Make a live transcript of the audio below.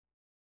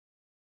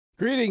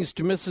Greetings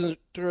to Mr.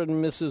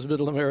 and Mrs.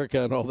 Middle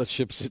America and all the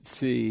ships at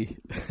sea.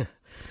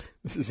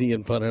 This is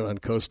Ian Punnett on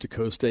Coast to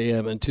Coast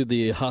AM, and to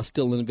the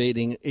hostile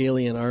invading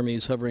alien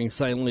armies hovering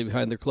silently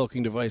behind their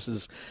cloaking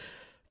devices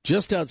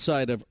just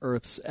outside of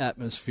Earth's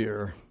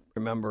atmosphere.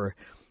 Remember,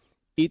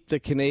 eat the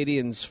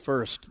Canadians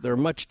first. They're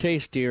much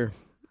tastier.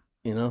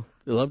 You know,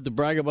 they love to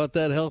brag about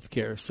that health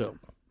care, so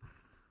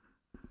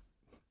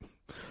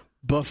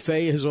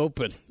buffet is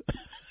open.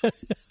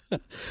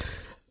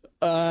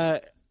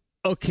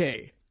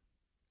 Okay.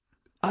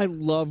 I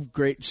love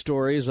great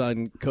stories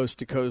on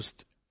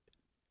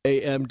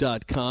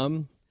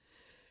coasttocoastam.com.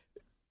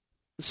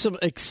 Some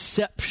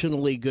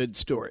exceptionally good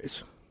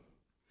stories.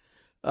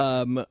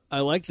 I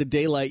like the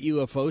daylight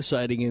UFO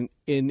sighting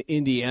in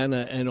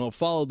Indiana, and I'll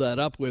follow that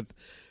up with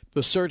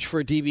the search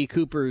for D.B.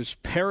 Cooper's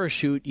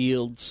parachute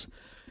yields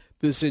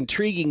this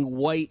intriguing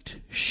white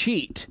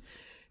sheet.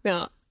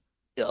 Now,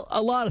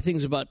 a lot of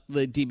things about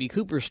the D.B.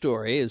 Cooper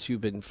story, as you've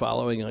been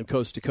following on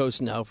Coast to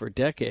Coast now for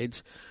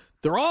decades,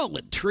 they're all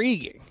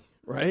intriguing,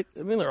 right?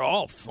 I mean, they're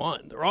all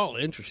fun. They're all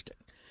interesting.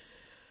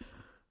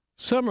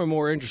 Some are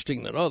more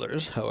interesting than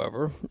others,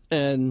 however,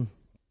 and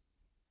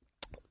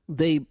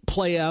they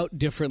play out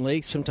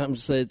differently.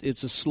 Sometimes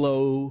it's a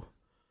slow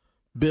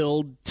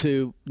build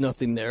to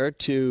nothing there,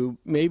 to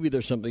maybe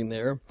there's something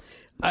there.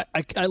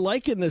 I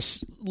like in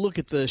this look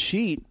at the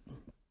sheet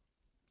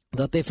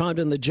that they found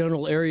in the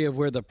general area of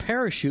where the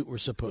parachute were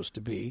supposed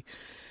to be,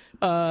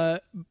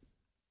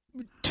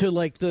 to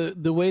like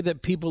the way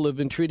that people have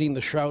been treating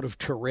the Shroud of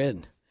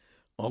Turin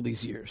all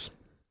these years.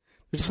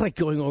 It's like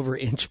going over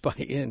inch by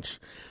inch,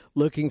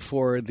 looking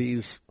for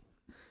these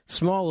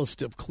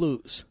smallest of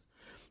clues.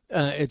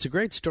 It's a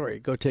great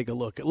story. Go take a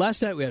look.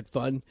 Last night we had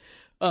fun.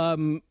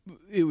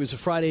 It was a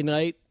Friday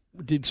night.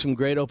 Did some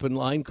great open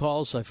line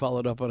calls. I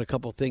followed up on a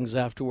couple things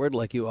afterward,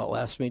 like you all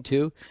asked me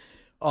to.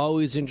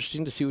 Always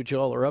interesting to see what you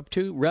all are up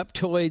to.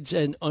 Reptoids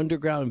and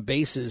underground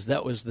bases.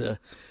 That was the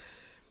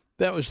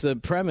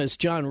premise.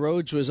 John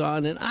Rhodes was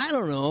on, and I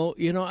don't know.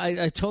 You know,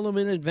 I told him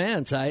in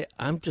advance. That's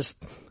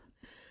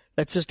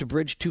just a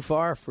bridge too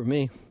far for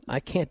me.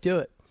 I can't do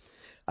it.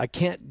 I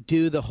can't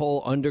do the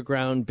whole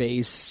underground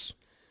base,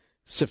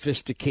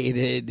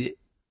 sophisticated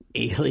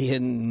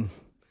alien,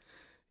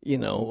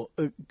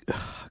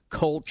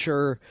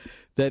 culture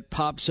that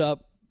pops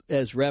up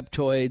as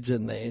reptoids,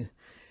 and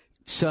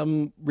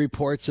some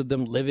reports of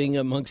them living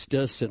amongst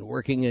us and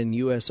working in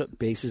U.S.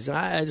 bases.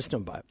 I just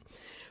don't buy it.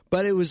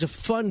 But it was a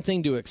fun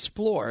thing to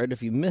explore, and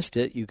if you missed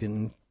it, you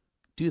can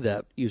do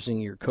that using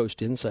your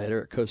Coast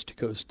Insider at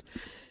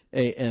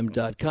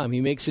coasttocoastam.com.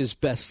 He makes his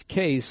best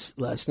case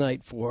last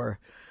night for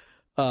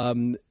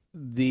the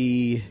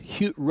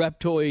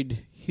reptoid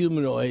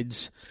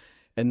humanoids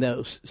and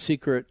those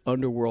secret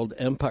underworld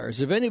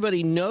empires. If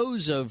anybody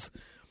knows of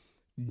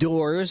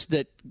doors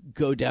that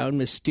go down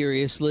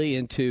mysteriously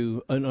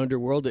into an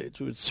underworld, it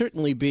would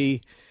certainly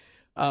be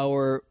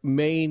our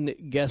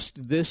main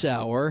guest this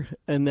hour,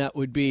 and that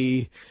would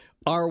be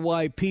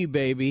RYP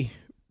baby,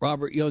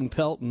 Robert Young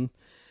Pelton.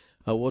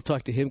 We'll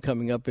talk to him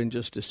coming up in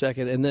just a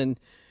second. And then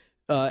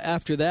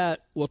after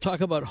that, we'll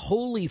talk about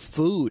Holy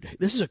Food.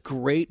 This is a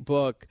great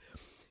book,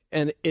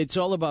 and it's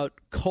all about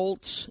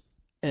cults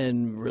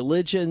and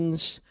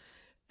religions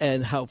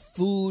and how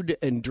food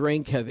and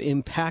drink have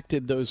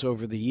impacted those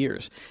over the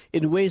years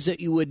in ways that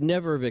you would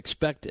never have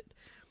expected.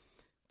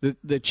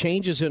 The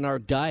changes in our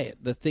diet,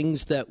 the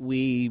things that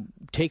we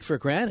take for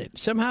granted.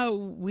 Somehow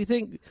we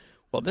think,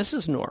 well, this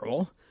is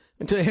normal,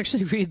 until you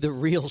actually read the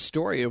real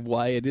story of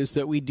why it is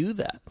that we do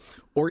that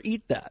or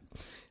eat that.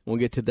 We'll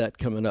get to that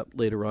coming up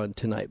later on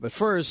tonight. But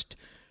first,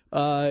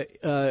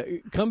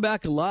 Come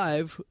Back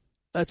Alive.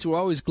 We're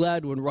always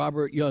glad when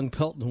Robert Young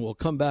Pelton will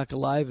come back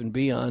alive and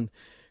be on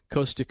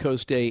Coast to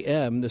Coast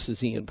AM. This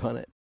is Ian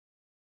Punnett.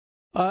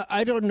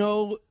 I don't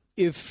know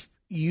if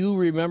you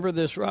remember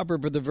this, Robert,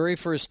 but the very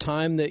first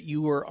time that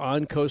you were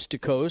on Coast to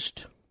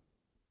Coast,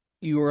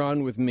 you were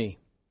on with me.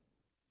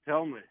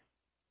 Tell me.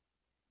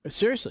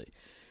 Seriously.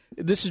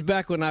 This is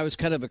back when I was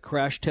kind of a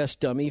crash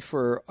test dummy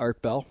for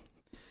Art Bell.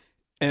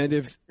 And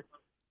if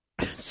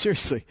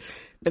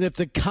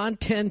the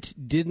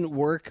content didn't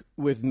work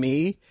with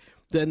me,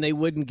 then they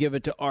wouldn't give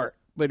it to Art.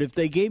 But if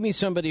they gave me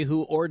somebody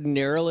who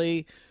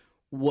ordinarily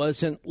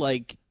wasn't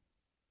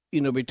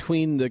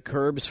between the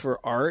curbs for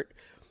Art,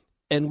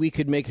 and we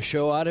could make a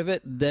show out of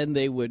it, then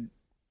they would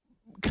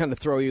kind of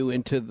throw you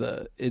into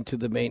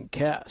the main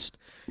cast.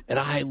 And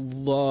I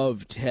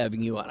loved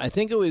having you on. I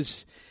think it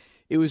was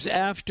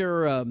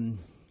after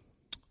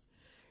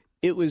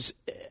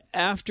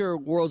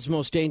World's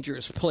Most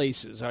Dangerous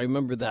Places. I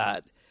remember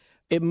that.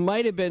 It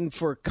might have been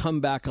for Come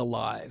Back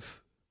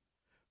Alive.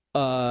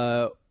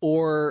 There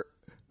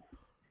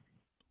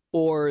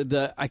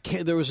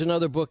was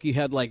another book you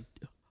had, like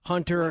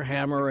Hunter,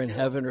 Hammer, and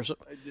Heaven or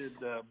something. I did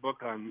a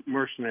book on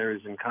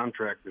mercenaries and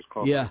contractors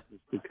called Yeah.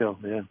 to Kill.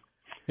 Yeah.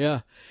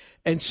 Yeah.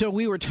 And so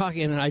we were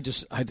talking, and I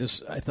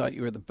thought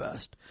you were the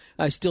best.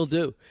 I still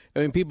do. I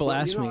mean, people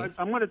ask me.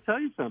 I'm going to tell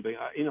you something.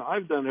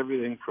 I've done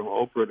everything from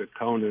Oprah to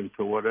Conan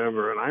to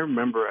whatever, and I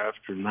remember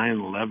after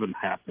 9/11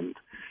 happened.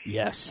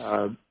 Yes.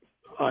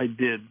 I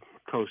did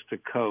Coast to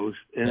Coast,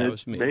 and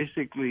it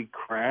basically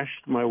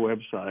crashed my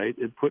website.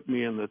 It put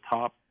me in the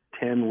top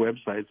 10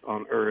 websites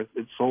on Earth.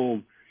 It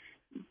sold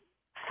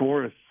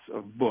forests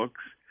of books.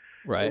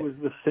 Right. It was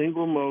the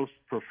single most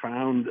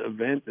profound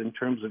event in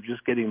terms of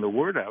just getting the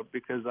word out,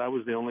 because I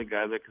was the only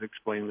guy that could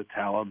explain the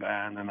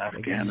Taliban and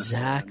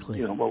Afghanistan,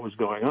 and, what was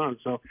going on.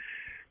 So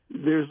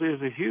there's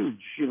a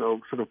huge,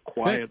 sort of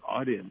quiet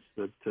audience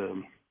that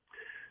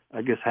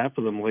I guess half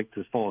of them like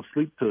to fall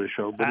asleep to the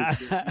show. But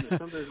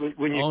sometimes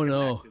when you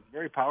connect, it's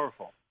very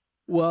powerful.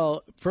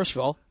 Well, first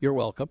of all, you're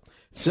welcome.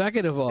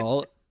 Second of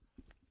all,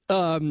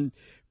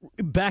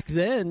 back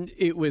then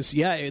it was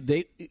a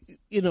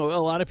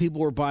lot of people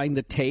were buying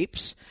the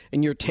tapes,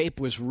 and your tape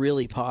was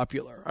really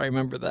popular. I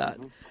remember that.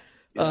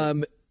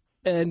 Mm-hmm.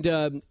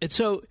 Yeah. And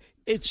so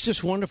it's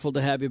just wonderful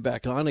to have you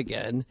back on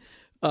again.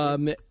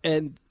 And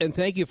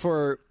thank you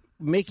for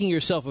making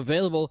yourself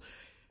available.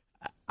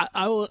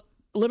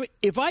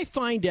 If I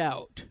find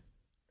out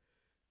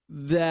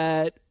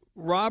that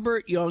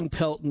Robert Young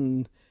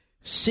Pelton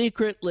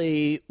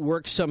secretly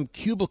works some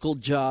cubicle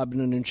job in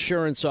an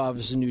insurance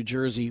office in New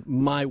Jersey,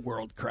 my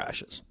world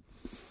crashes.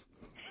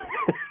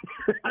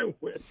 I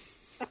wish.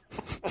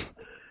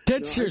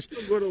 Dead serious. I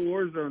still go to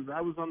war zones.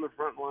 I was on the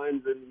front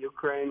lines in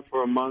Ukraine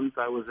for a month.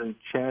 I was in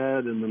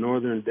Chad in the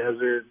northern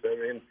deserts. I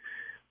mean,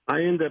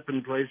 I end up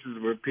in places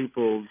where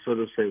people sort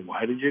of say,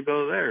 "Why did you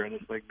go there?" And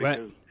it's like,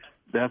 because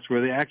that's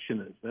where the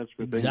action is. That's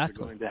where things are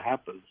going to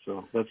happen.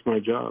 So that's my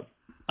job.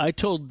 I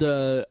told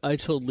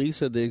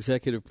Lisa, the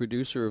executive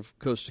producer of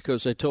Coast to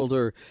Coast, I told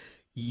her,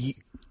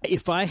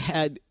 if I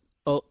had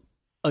a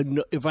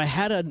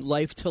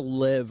life to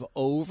live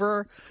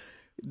over,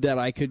 that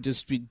I could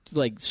just be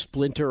like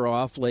splinter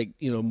off, like,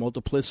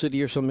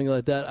 multiplicity or something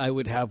like that, I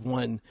would have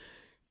one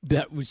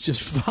that was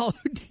just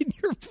followed in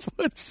your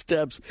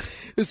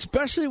footsteps,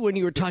 especially when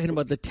you were talking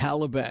about the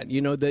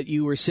Taliban, that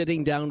you were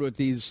sitting down with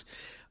these,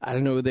 I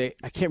don't know,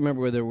 I can't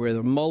remember whether they were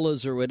the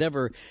mullahs or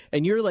whatever,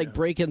 and you're like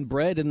breaking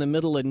bread in the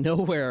middle of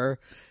nowhere,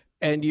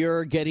 and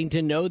you're getting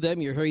to know them,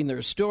 you're hearing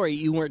their story.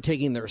 You weren't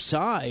taking their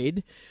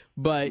side,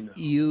 but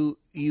you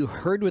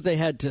heard what they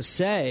had to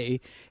say,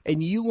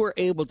 and you were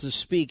able to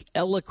speak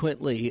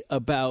eloquently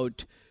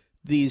about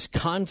these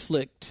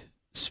conflict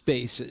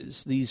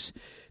spaces, these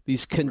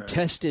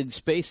contested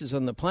spaces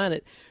on the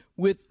planet,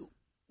 with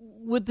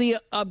the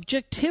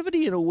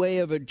objectivity in a way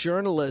of a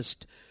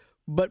journalist.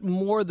 But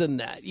more than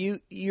that,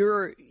 you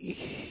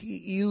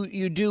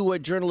do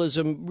what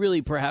journalism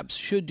really perhaps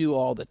should do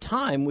all the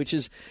time, which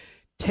is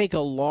take a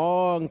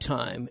long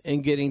time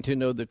in getting to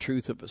know the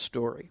truth of a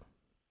story.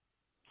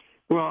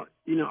 Well,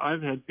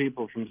 I've had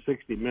people from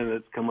 60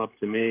 Minutes come up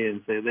to me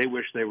and say they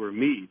wish they were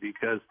me,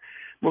 because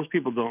most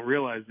people don't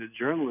realize that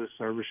journalists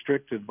are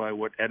restricted by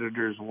what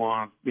editors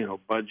want,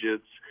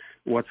 budgets,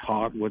 what's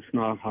hot, what's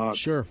not hot.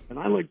 Sure. And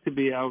I like to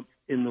be out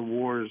in the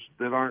wars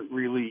that aren't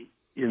really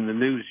in the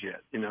news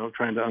yet,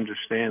 trying to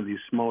understand these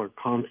smaller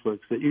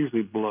conflicts that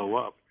usually blow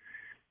up.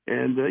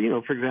 And,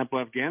 for example,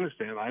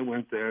 Afghanistan, I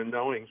went there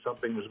knowing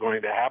something was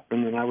going to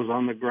happen, and I was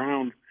on the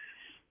ground,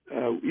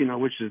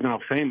 which is now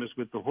famous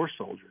with the horse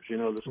soldiers,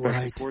 the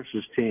special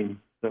forces team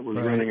that was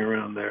running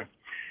around there.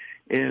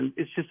 And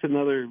it's just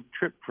another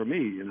trip for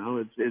me,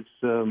 It's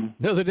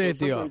another day at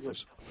the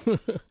office.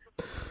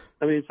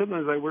 I mean,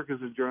 sometimes I work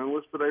as a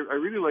journalist, but I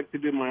really like to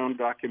do my own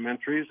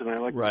documentaries, and I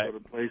like to go to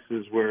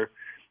places where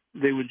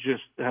they would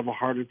just have a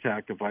heart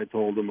attack if I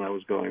told them I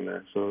was going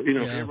there. So, if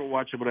you ever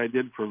watch what I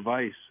did for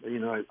Vice,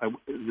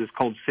 it's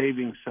called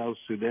Saving South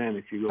Sudan.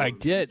 If you go, I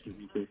did.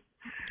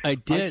 I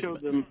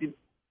showed them.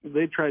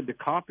 They tried to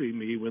copy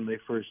me when they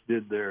first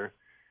did their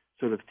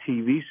sort of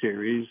TV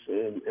series,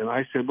 and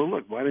I said, well,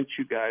 look, why don't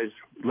you guys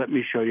let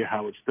me show you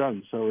how it's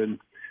done? So in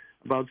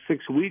about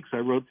 6 weeks, I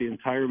wrote the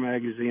entire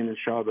magazine and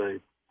shot a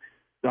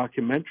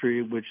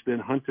documentary, which then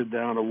hunted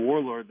down a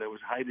warlord that was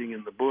hiding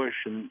in the bush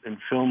and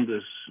filmed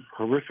this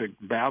horrific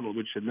battle,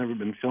 which had never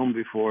been filmed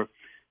before,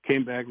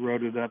 came back,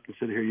 wrote it up, and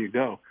said, here you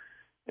go.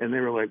 And they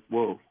were like,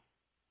 whoa.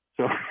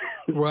 So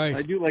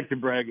I do like to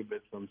brag a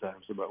bit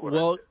sometimes about what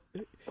I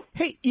did.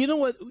 Hey, you know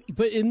what?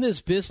 But in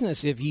this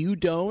business, if you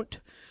don't,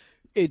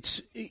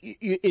 it's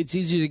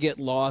easy to get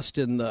lost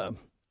in the,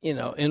 in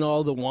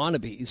all the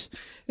wannabes.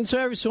 And so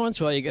every once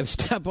in a while, you got to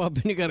step up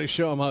and you got to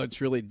show them how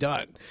it's really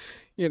done.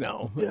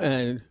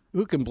 And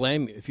who can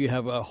blame you if you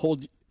have a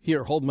hold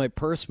my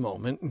purse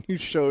moment and you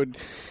showed,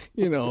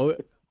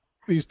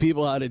 these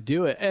people how to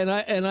do it. And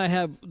I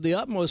have the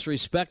utmost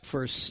respect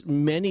for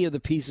many of the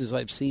pieces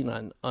I've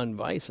seen on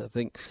Vice. I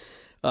think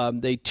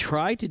they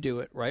tried to do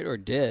it right, or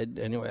did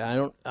anyway. I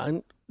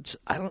don't.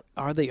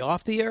 Are they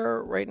off the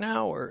air right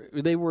now, or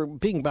they were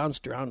being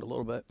bounced around a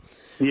little bit?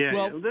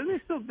 Yeah,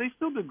 they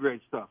still do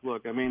great stuff.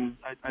 Look, I mean,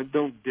 I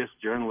don't diss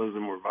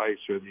journalism or Vice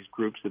or these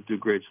groups that do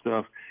great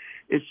stuff.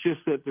 It's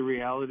just that the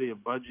reality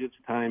of budgets,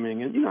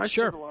 timing, and, I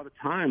spend a lot of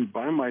time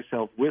by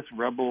myself with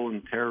rebel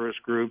and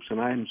terrorist groups,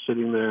 and I'm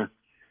sitting there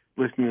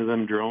listening to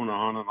them drone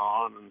on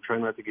and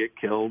trying not to get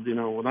killed.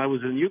 When I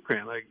was in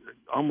Ukraine, I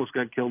almost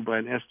got killed by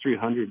an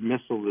S-300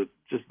 missile that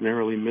just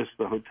narrowly missed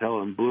the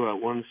hotel and blew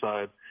out one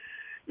side.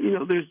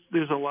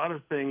 There's a lot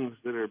of things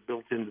that are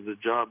built into the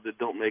job that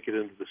don't make it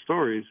into the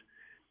stories,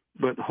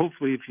 but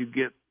hopefully if you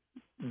get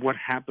what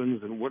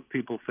happens and what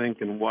people think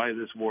and why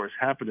this war is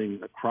happening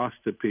across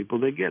to people,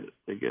 they get it.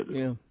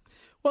 Yeah.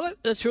 Well,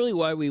 that's really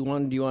why we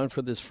wanted you on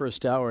for this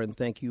first hour, and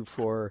thank you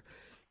for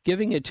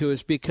giving it to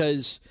us,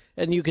 because,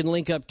 and you can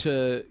link up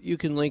to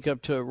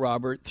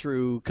Robert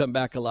through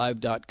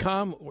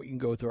comebackalive.com, or you can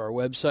go through our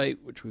website,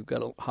 which we've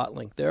got a hot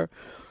link there.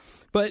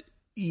 But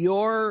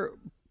you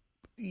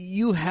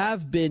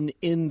have been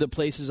in the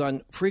places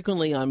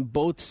frequently on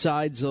both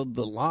sides of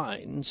the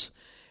lines,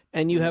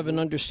 and you have an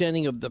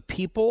understanding of the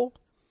people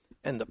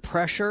and the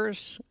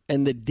pressures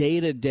and the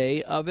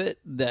day-to-day of it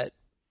that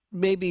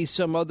maybe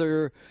some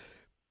other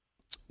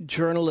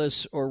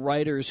journalists or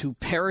writers who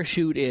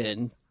parachute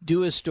in,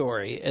 do a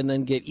story, and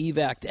then get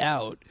evac'd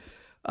out,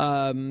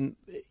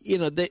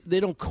 they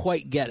don't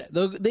quite get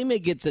it. They may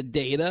get the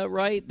data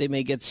right, they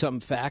may get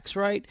some facts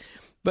right,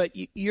 but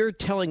you're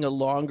telling a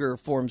longer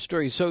form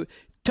story. So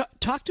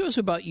talk to us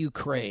about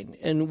Ukraine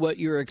and what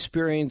your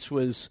experience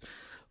was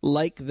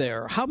like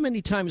there. How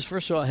many times,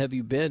 first of all, have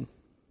you been?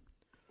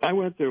 I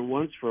went there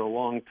once for a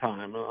long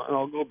time, and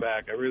I'll go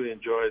back. I really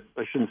enjoyed,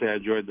 I shouldn't say I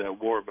enjoyed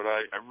that war, but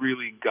I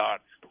really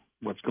got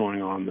what's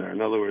going on there. In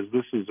other words,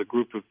 this is a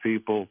group of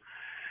people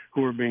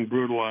who are being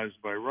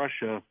brutalized by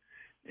Russia,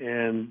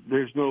 and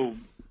there's no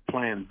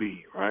plan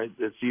B, right?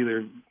 It's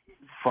either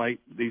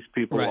fight these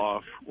people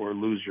off or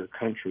lose your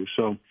country.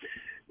 So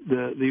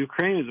the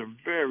Ukrainians are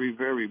very,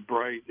 very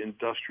bright,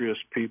 industrious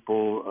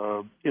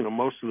people.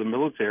 Most of the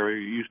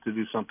military used to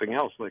do something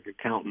else, like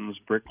accountants,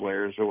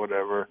 bricklayers, or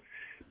whatever.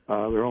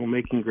 They're all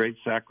making great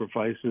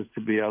sacrifices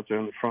to be out there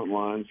on the front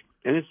lines.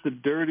 And it's the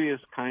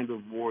dirtiest kind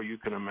of war you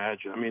can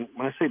imagine. I mean,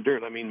 when I say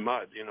dirt, I mean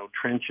mud,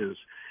 trenches,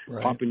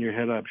 popping your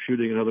head up,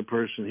 shooting another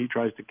person. He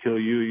tries to kill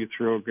you, you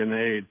throw a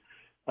grenade.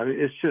 I mean,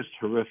 it's just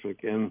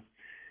horrific. And,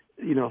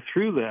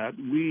 through that,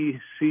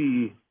 we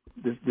see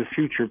the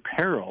future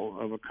peril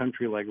of a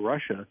country like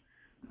Russia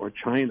or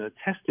China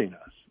testing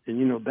us.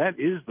 And, that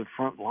is the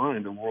front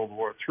line of World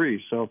War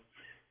III. So,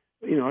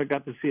 I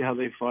got to see how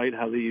they fight,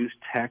 how they use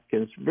tech,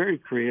 and it's very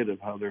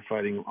creative how they're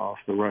fighting off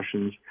the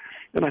Russians.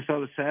 And I saw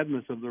the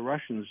sadness of the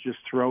Russians just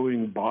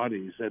throwing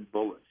bodies at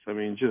bullets. I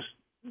mean, just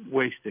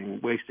wasting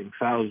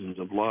thousands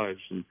of lives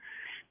and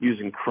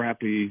using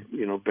crappy,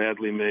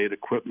 badly made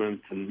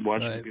equipment and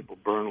watching people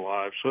burn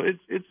alive. So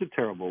it's a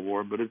terrible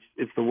war, but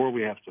it's the war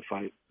we have to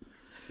fight.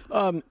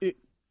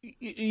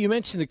 You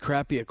mentioned the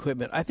crappy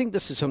equipment. I think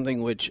this is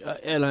something which,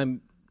 and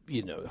I'm,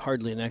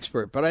 hardly an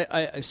expert, but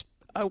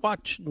I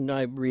watch and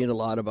I read a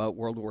lot about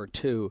World War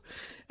II,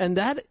 and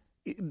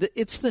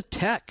it's the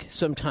tech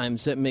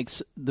sometimes that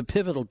makes the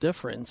pivotal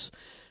difference.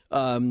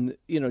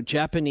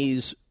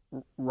 Japanese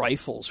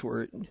rifles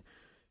were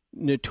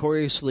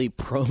notoriously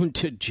prone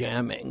to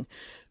jamming.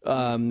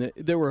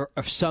 There were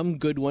some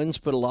good ones,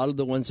 but a lot of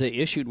the ones they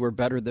issued were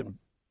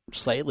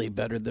slightly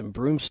better than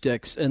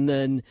broomsticks. And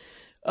then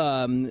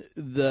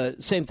the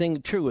same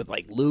thing true with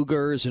like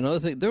Lugers and other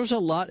things. There was a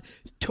lot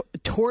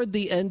toward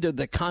the end of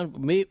the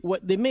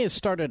they may have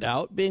started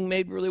out being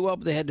made really well,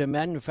 but they had to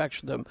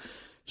manufacture them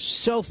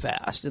so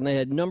fast, and they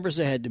had numbers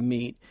they had to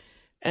meet,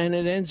 and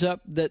it ends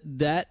up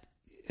that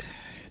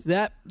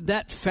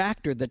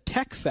factor, the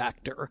tech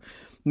factor,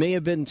 may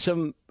have been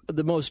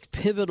the most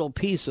pivotal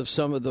piece of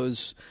some of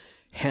those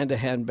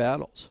hand-to-hand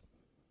battles.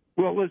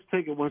 Well, let's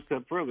take it one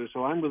step further.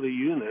 So I'm with a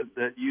unit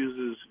that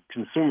uses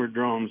consumer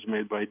drones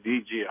made by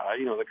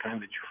DJI, the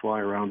kind that you fly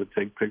around to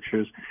take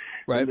pictures.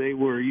 Right. And they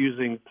were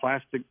using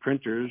plastic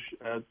printers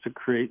to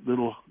create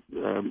little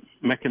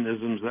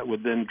mechanisms that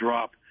would then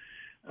drop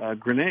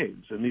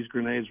grenades. And these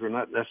grenades were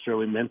not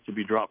necessarily meant to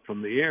be dropped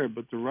from the air,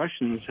 but the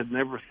Russians had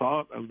never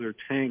thought of their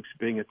tanks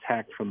being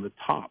attacked from the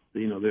top.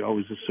 They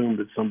always assumed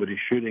that somebody's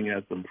shooting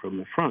at them from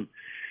the front.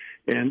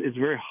 And it's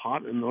very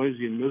hot and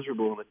noisy and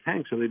miserable in a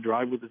tank, so they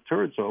drive with the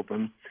turrets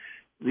open.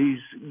 These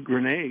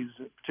grenades,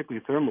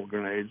 particularly thermal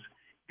grenades,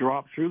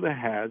 drop through the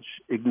hatch,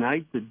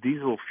 ignite the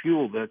diesel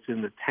fuel that's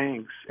in the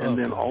tanks, and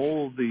then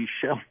all the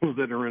shells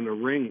that are in a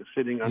ring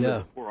sitting under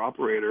the poor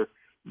operator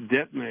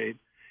detonate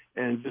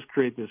and just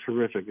create this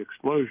horrific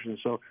explosion.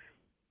 So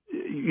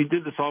you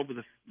did this all with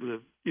a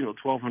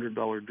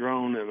 $1,200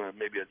 drone and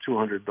maybe a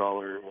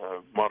 $200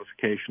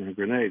 modification of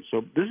grenade.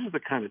 So this is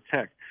the kind of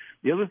tech.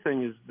 The other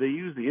thing is they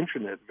use the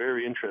internet,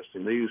 very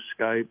interesting. They use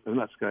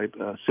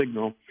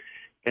Signal,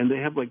 and they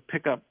have like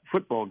pickup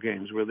football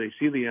games where they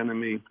see the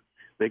enemy,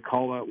 they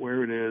call out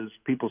where it is,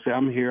 people say,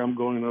 I'm here, I'm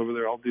going over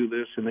there, I'll do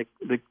this, and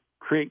they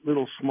create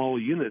little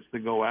small units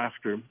that go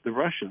after the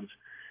Russians.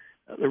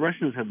 The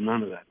Russians have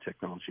none of that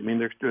technology. I mean,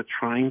 they're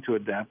trying to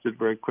adapt it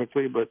very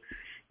quickly, but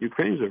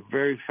Ukrainians are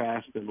very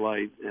fast and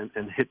light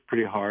and hit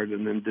pretty hard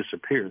and then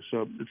disappear.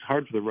 So it's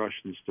hard for the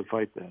Russians to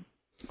fight that.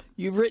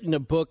 You've written a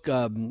book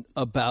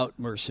about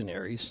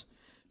mercenaries,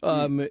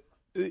 and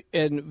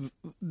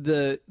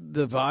the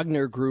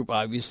Wagner Group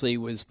obviously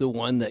was the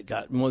one that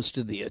got most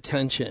of the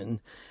attention.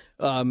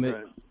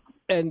 Right.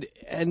 And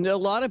a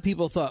lot of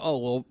people thought, oh,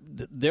 well,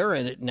 they're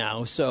in it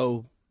now,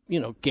 so,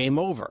 game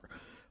over.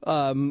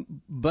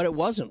 But it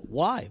wasn't.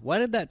 Why? Why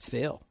did that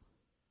fail?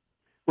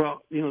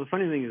 Well, the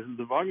funny thing is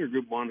the Wagner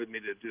Group wanted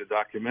me to do a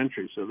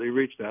documentary, so they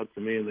reached out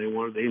to me and they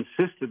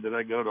insisted that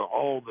I go to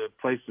all the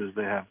places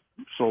they have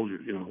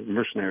soldiers,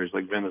 mercenaries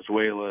like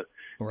Venezuela,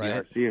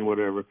 right. DRC and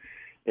whatever.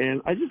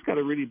 And I just got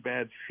a really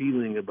bad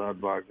feeling about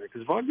Wagner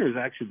because Wagner is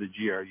actually the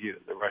GRU,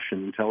 the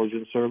Russian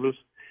intelligence service.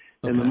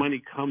 And the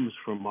money comes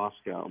from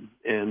Moscow.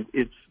 And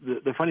it's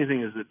the funny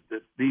thing is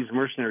that these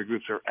mercenary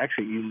groups are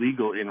actually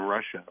illegal in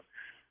Russia.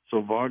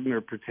 So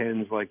Wagner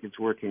pretends like it's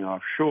working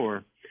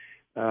offshore.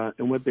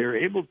 And what they're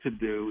able to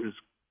do is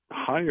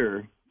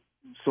hire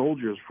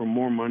soldiers for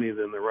more money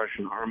than the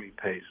Russian army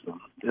pays them.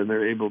 And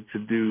they're able to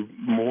do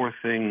more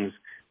things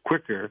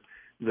quicker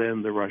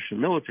than the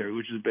Russian military,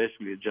 which is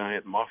basically a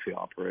giant mafia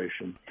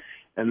operation.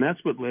 And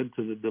that's what led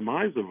to the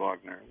demise of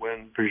Wagner,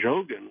 when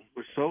Prigozhin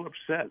was so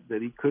upset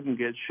that he couldn't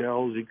get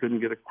shells, he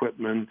couldn't get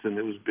equipment, and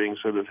it was being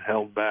sort of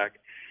held back.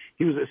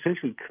 He was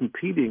essentially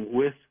competing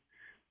with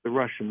the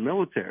Russian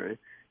military.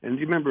 And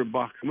you remember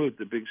Bakhmut,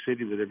 the big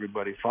city that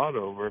everybody fought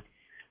over,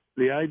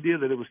 the idea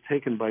that it was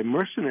taken by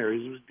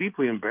mercenaries was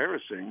deeply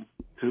embarrassing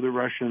to the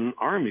Russian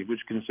army,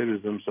 which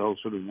considers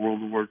themselves sort of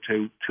World War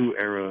II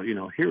era,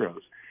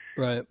 heroes.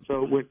 Right.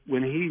 So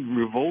when he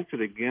revolted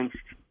against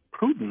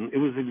Putin, it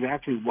was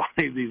exactly why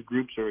these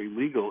groups are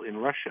illegal in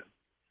Russia.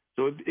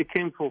 So it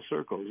came full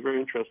circle. It's a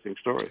very interesting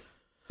story.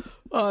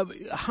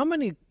 How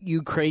many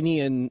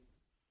Ukrainian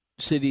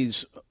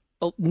cities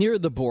near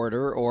the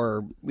border,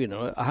 or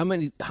how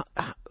many?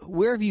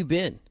 Where have you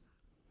been?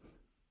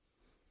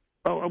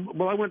 Oh,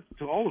 well, I went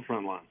to all the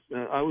front lines.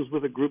 I was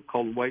with a group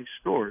called White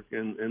Stork,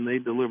 and they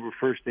deliver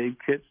first aid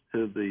kits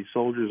to the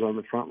soldiers on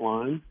the front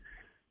line.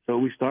 So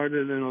we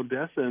started in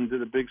Odessa and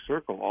did a big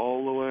circle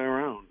all the way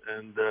around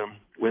and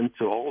went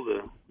to all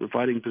the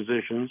fighting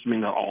positions. I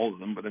mean, not all of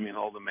them, but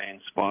all the main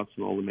spots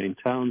and all the main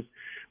towns.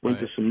 Went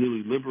to some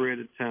newly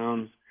liberated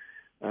towns.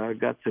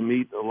 Got to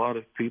meet a lot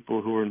of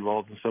people who were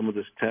involved in some of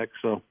this tech.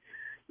 So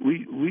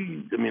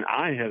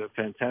I had a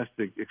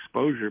fantastic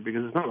exposure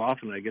because it's not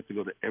often I get to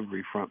go to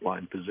every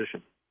frontline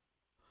position.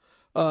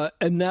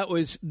 And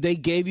they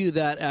gave you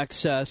that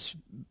access.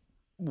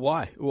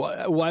 Why?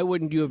 Why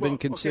wouldn't you have been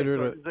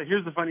considered? Okay, so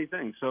here's the funny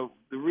thing. So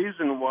the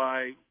reason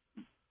why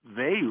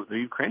the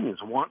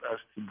Ukrainians, want us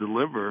to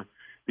deliver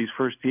these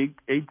first aid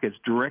kits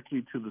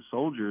directly to the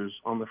soldiers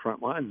on the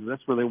front lines,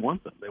 that's where they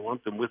want them. They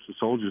want them with the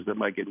soldiers that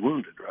might get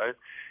wounded, right?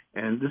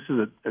 And this is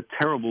a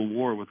terrible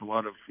war with a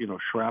lot of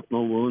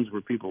shrapnel wounds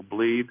where people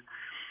bleed.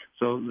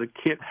 So the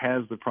kit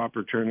has the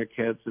proper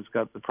tourniquets. It's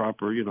got the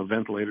proper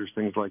ventilators,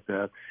 things like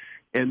that.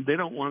 And they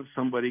don't want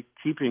somebody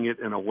keeping it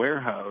in a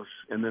warehouse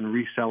and then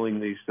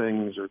reselling these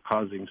things or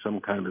causing some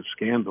kind of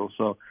scandal.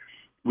 So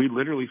we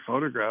literally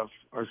photograph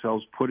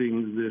ourselves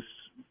putting this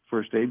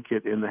first aid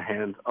kit in the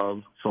hand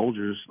of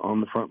soldiers on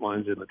the front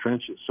lines in the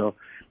trenches. So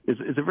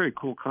it's a very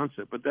cool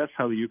concept, but that's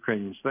how the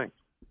Ukrainians think.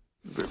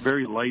 They're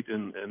very light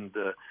and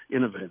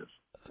innovative.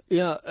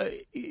 Yeah,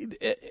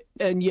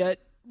 and yet,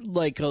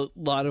 like a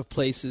lot of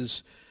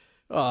places,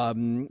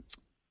 Kyiv.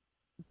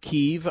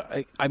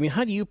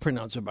 How do you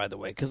pronounce it, by the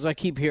way? Because I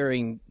keep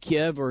hearing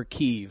Kiev or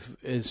Kyiv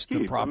is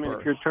the proper.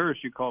 If you're a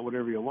tourist, you call it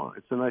whatever you want.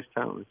 It's a nice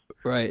town.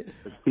 Right.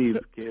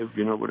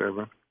 Kyiv,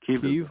 whatever.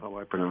 Kyiv is how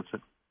I pronounce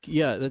it.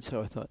 Yeah, that's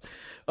how I thought.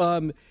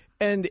 But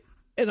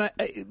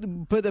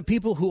the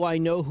people who I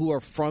know who are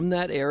from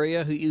that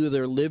area, who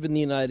either live in the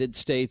United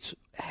States,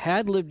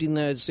 had lived in the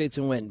United States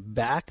and went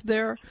back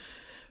there,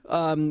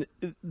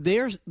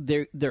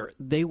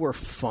 they were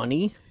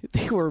funny.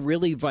 They were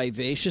really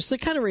vivacious. They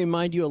kind of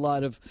remind you a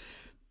lot of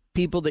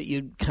people that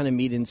you kind of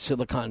meet in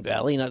Silicon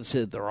Valley. Not to say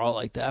that they're all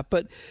like that,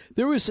 but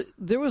there was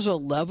a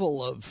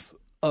level of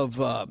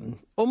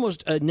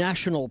almost a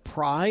national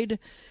pride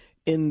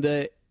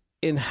in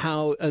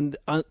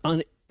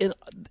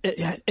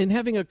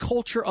having a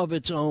culture of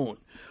its own,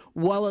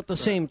 while at the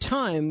same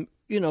time,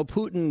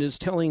 Putin is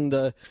telling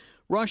the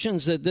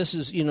Russians that this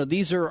is,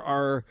 these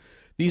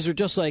are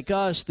just like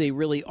us. They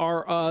really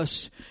are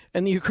us.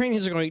 And the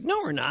Ukrainians are going, no,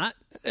 we're not.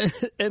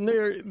 And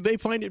they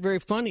find it very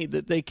funny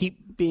that they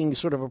keep being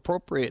sort of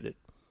appropriated.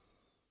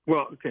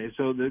 Well, okay,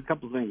 so there are a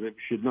couple of things that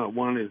you should know.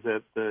 One is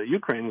that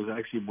Ukraine was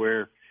actually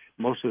where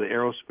most of the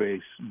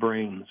aerospace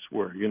brains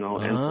were,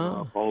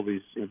 all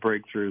these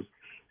breakthroughs.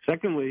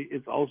 Secondly,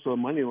 it's also a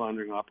money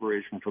laundering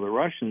operation for the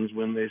Russians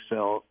when they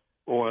sell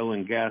oil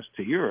and gas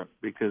to Europe,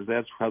 because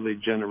that's how they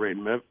generate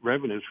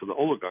revenues for the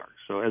oligarchs.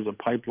 So as a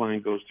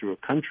pipeline goes through a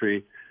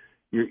country,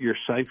 you're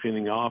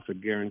siphoning off a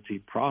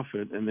guaranteed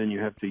profit, and then you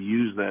have to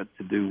use that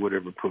to do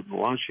whatever Putin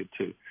wants you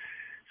to.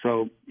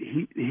 So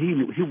he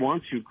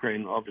wants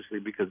Ukraine, obviously,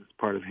 because it's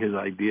part of his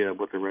idea of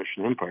what the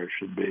Russian Empire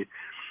should be.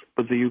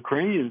 But the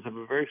Ukrainians have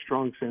a very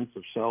strong sense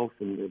of self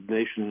and of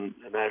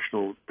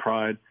national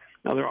pride.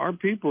 Now, there are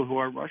people who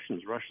are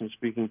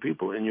Russian-speaking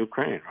people in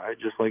Ukraine, right?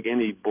 Just like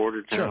any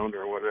border town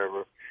or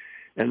whatever.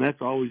 And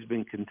that's always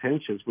been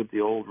contentious with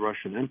the old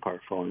Russian Empire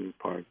falling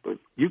apart. But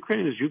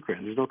Ukraine is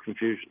Ukraine. There's no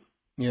confusion.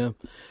 Yeah.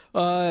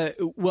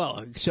 Well,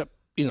 except,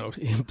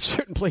 in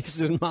certain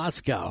places in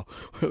Moscow,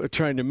 we're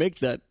trying to make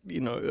that,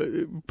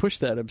 push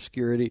that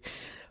obscurity.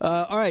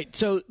 All right.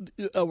 So,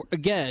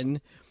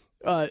 again,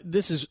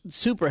 this is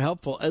super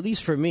helpful, at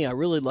least for me. I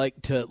really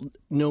like to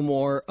know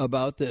more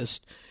about this.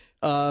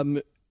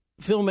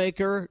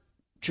 Filmmaker,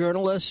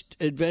 journalist,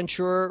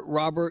 adventurer,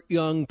 Robert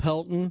Young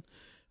Pelton,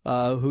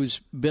 who's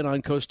been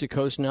on Coast to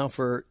Coast now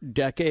for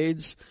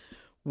decades,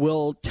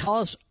 will tell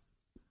us.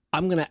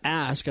 I'm going to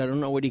ask, I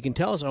don't know what he can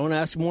tell us. I want to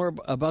ask more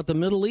about the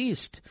Middle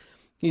East.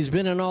 He's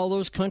been in all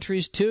those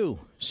countries too.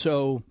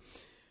 So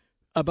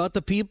about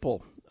the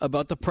people,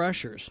 about the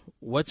pressures,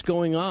 what's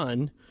going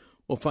on,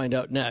 we'll find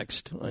out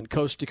next on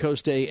Coast to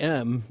Coast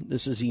AM.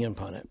 This is Ian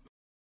Punnett.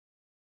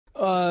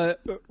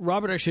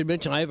 Robert, I should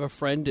mention, I have a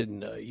friend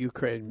in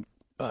Ukraine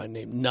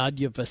named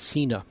Nadia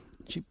Vasina.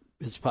 She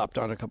has popped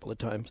on a couple of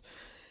times.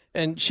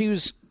 And she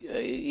was,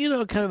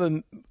 kind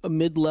of a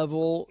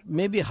mid-level,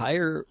 maybe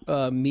higher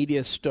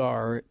media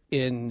star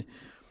in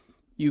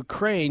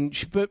Ukraine,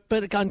 but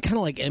on kind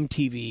of like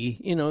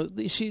MTV.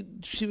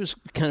 She was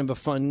kind of a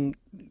fun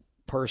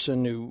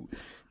person who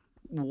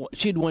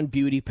she'd won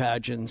beauty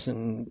pageants,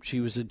 and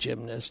she was a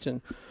gymnast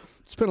and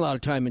spent a lot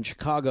of time in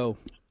Chicago.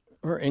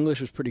 Her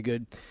English was pretty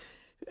good,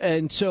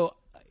 and so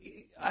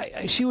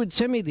she would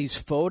send me these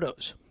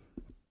photos,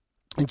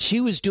 and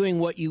she was doing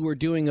what you were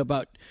doing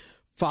about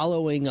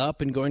following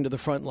up and going to the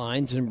front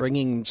lines and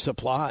bringing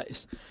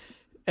supplies.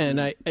 And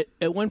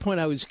at one point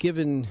I was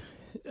speaking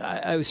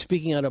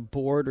at a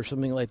board or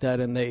something like that,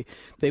 and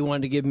they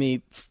wanted to give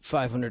me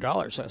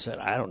 $500. I said,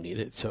 I don't need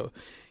it, so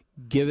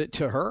give it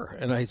to her.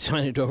 And I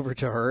signed it over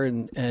to her,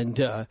 and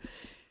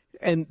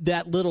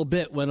that little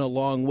bit went a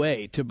long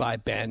way to buy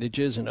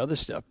bandages and other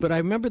stuff. But I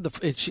remember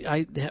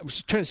I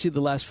was trying to see the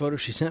last photo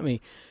she sent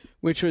me,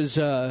 which was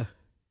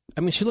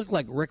she looked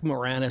like Rick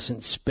Moranis in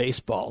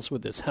Spaceballs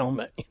with his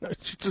helmet.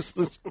 Just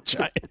this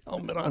giant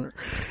helmet on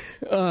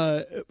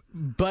her.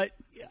 But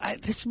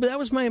that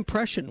was my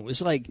impression. It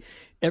was like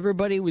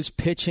everybody was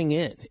pitching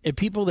in, and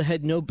people that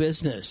had no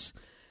business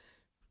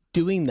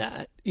doing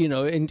that.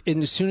 And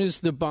as soon as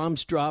the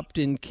bombs dropped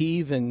in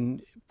Kyiv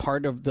and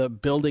part of the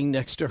building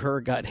next to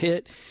her got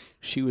hit,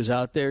 she was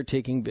out there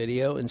taking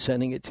video and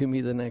sending it to me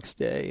the next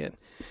day. And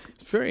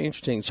it's very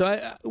interesting. So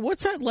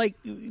what's that like?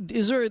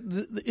 Is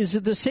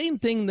it the same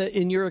thing that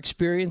in your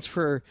experience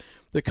for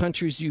the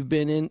countries you've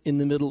been in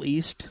the Middle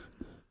East?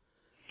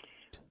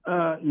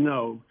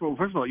 No. Well,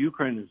 first of all,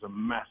 Ukraine is a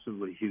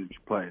massively huge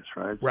place,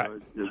 right? Right.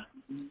 So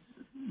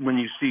when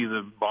you see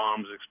the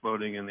bombs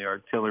exploding and the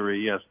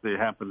artillery, yes, they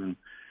happen in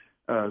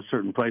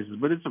certain places,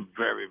 but it's a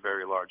very,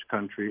 very large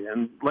country,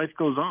 and life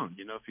goes on.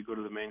 If you go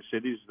to the main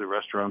cities, the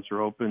restaurants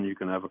are open, you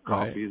can have a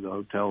coffee, right. The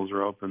hotels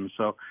are open.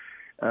 So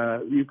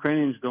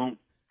Ukrainians don't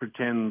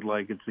pretend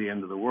like it's the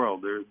end of the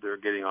world. They're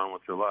getting on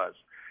with their lives.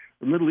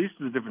 The Middle East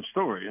is a different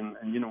story, and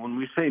when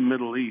we say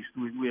Middle East,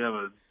 we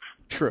have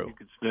True. You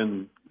could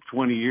spend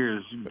 20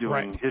 years doing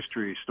right.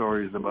 history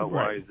stories about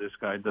right. why this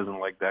guy doesn't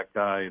like that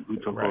guy and who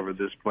took right. over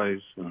this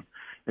place, and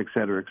et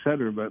cetera, et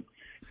cetera. But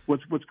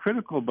what's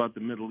critical about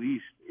the Middle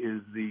East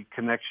is the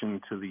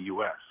connection to the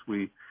U.S.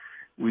 We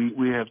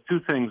have two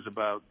things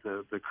about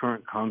the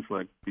current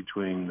conflict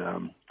between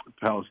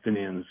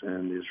Palestinians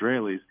and the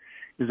Israelis,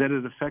 is that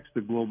it affects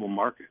the global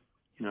market.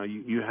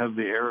 You have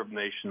the Arab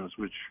nations,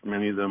 which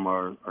many of them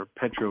are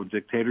petro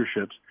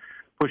dictatorships,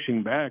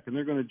 pushing back, and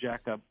they're going to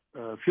jack up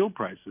fuel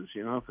prices.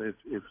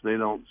 If they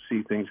don't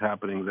see things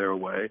happening their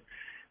way.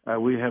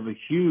 We have a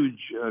huge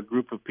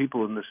group of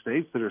people in the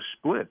States that are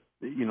split.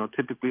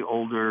 Typically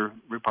older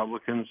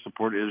Republicans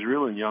support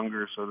Israel and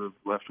younger sort of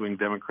left-wing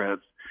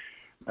Democrats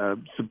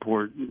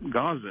support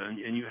Gaza.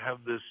 And you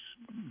have this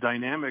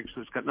dynamic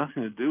that's got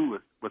nothing to do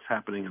with what's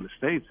happening in the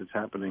States. It's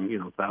happening,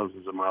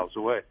 thousands of miles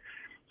away.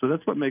 So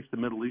that's what makes the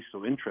Middle East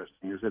so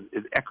interesting, is that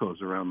it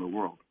echoes around the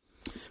world.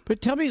 But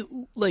tell me,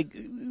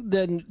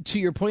 then to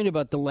your point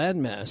about the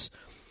landmass,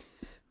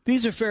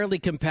 these are fairly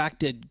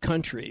compacted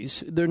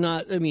countries. They're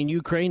not,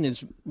 Ukraine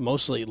is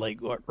mostly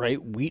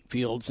wheat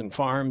fields and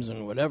farms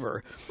and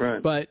whatever.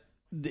 Right. But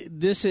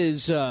this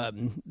is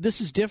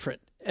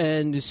different.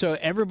 And so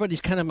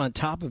everybody's kind of on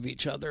top of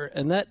each other,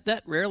 and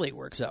that rarely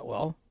works out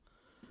well.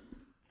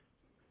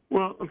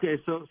 Well, okay,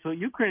 so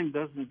Ukraine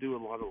doesn't do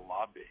a lot of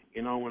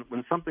lobbying.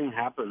 When something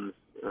happens,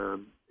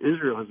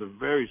 Israel has a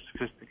very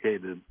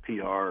sophisticated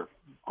PR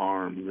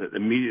arm that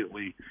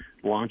immediately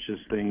launches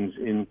things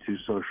into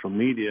social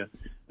media,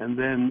 and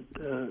then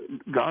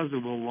Gaza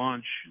will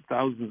launch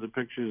thousands of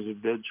pictures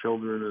of dead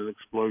children and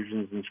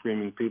explosions and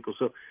screaming people.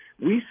 So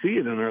we see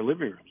it in our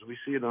living rooms. We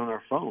see it on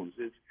our phones.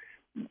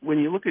 When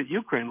you look at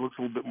Ukraine, it looks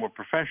a little bit more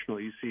professional.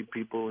 You see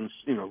people in,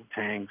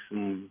 tanks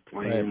and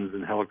planes right.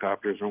 and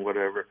helicopters and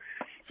whatever.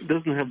 It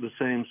doesn't have the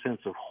same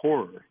sense of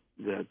horror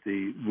that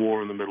the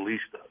war in the Middle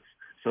East does.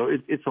 So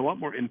it's a lot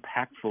more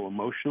impactful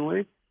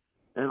emotionally,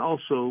 And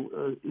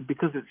also,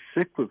 because it's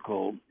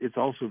cyclical, it's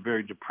also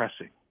very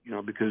depressing,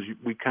 because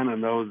we kind of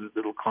know that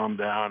it'll calm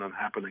down and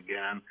happen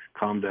again,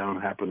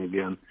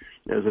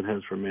 as it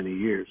has for many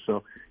years.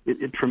 So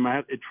it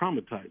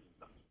traumatizes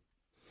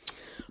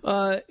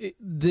us.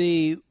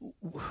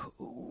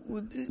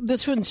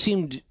 This one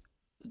seemed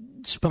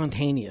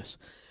spontaneous,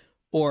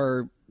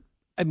 or,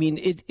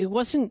 it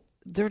wasn't.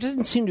 There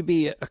doesn't seem to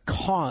be a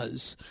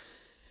cause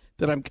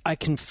that I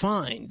can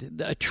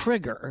find, a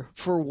trigger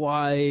for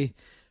why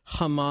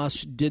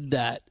Hamas did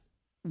that,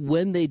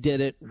 when they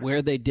did it,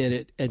 where they did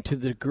it, and to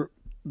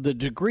the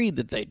degree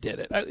that they did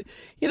it.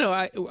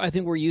 I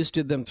think we're used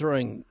to them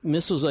throwing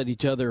missiles at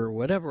each other or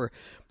whatever,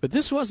 but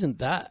this wasn't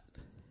that.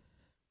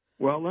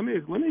 Well, let me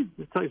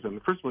just tell you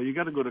something. First of all, you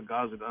got to go to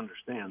Gaza to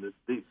understand that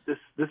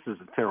this is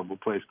a terrible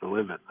place to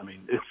live in.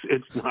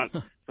 It's not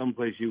some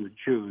place you would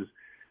choose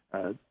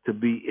to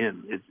be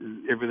in.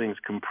 Everything's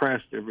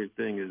compressed.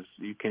 Everything is,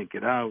 you can't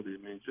get out.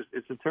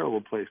 It's a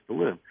terrible place to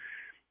live.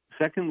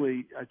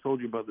 Secondly, I told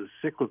you about the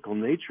cyclical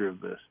nature of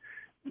this.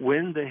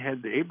 When they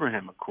had the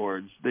Abraham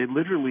Accords, they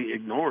literally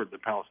ignored the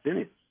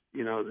Palestinians.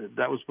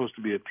 That was supposed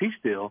to be a peace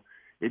deal.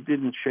 It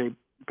didn't shape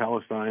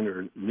Palestine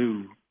or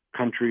new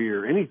country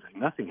or anything.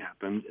 Nothing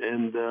happened.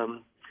 And,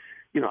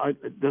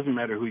 it doesn't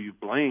matter who you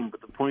blame,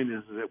 but the point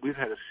is that we've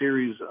had a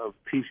series of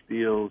peace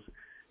deals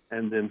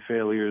and then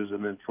failures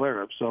and then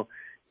flare-ups. So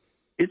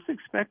it's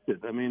expected.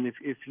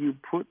 If you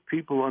put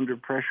people under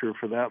pressure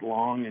for that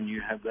long and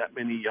you have that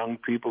many young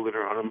people that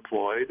are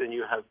unemployed and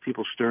you have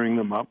people stirring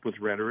them up with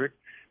rhetoric,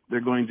 they're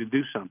going to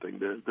do something.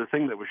 The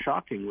thing that was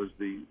shocking was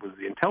the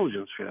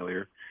intelligence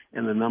failure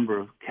and the number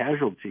of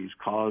casualties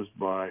caused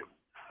by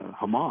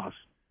Hamas,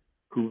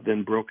 who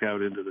then broke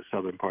out into the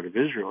southern part of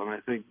Israel. And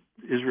I think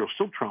Israel's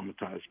still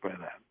traumatized by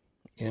that.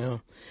 Yeah.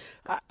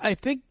 I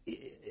think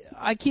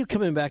I keep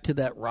coming back to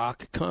that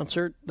rock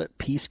concert, that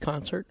peace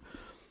concert.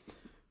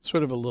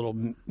 Sort of a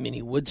little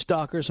mini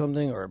Woodstock or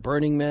something, or a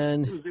Burning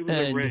Man. It was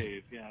a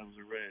rave. Yeah, it was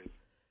a rave.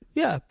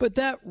 Yeah, but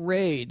that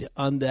raid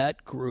on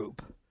that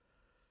group,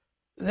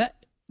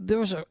 there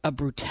was a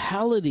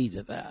brutality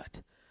to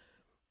that.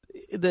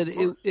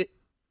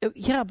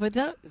 But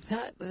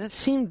that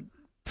seemed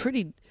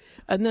pretty.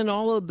 And then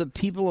all of the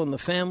people and the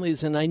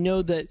families, and I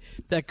know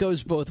that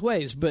goes both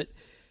ways, but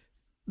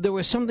there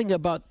was something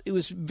about it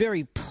was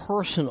very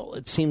personal.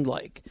 It seemed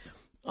like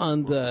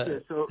on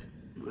the. So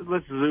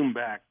let's zoom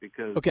back,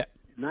 because okay.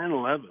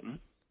 9/11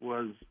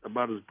 was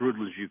about as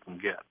brutal as you can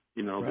get.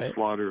 Right. The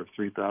slaughter of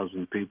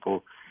 3,000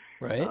 people.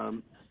 Right.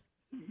 And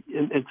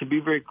to be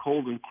very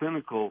cold and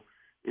clinical,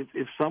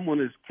 if someone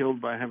is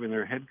killed by having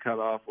their head cut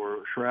off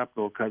or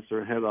shrapnel cuts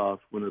their head off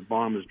when a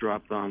bomb is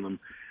dropped on them,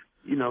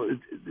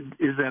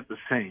 is that the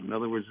same? In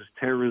other words, is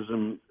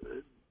terrorism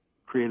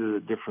created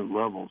at different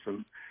levels?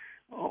 And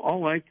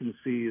all I can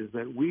see is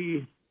that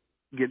we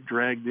get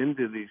dragged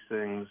into these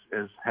things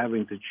as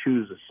having to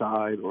choose a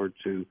side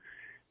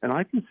and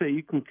I can say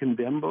you can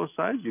condemn both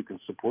sides, you can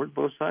support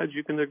both sides,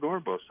 you can ignore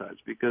both sides,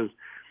 because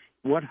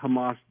what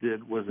Hamas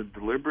did was a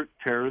deliberate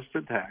terrorist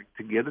attack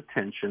to get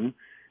attention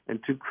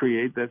and to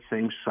create that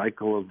same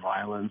cycle of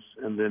violence,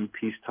 and then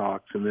peace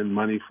talks, and then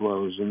money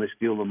flows, and they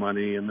steal the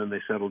money, and then they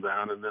settle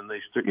down, and then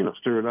they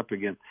stir it up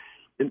again.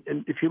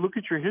 And if you look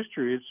at your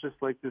history, it's just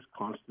like this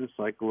constant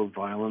cycle of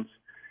violence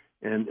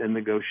and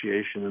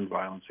negotiation and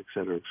violence, et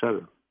cetera, et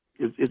cetera.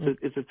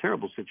 It's a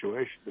terrible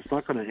situation. It's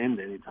not going to end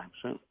anytime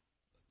soon.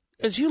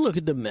 As you look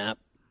at the map,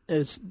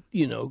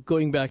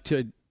 going back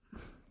to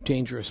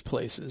dangerous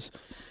places,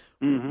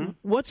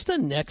 what's the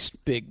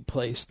next big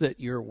place that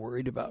you're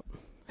worried about,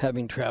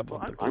 having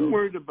traveled the globe? I'm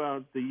worried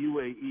about the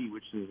UAE,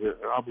 which is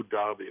Abu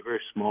Dhabi, a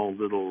very small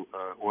little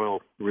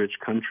oil-rich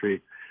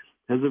country,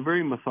 has a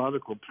very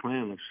methodical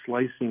plan of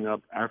slicing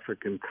up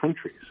African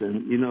countries.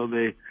 And,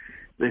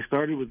 they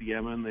started with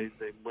Yemen. They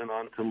went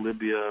on to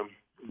Libya.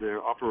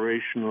 They're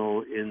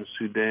operational in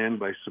Sudan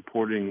by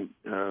supporting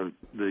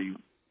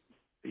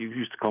you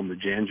used to call them the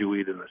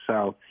Janjaweed in the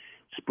south,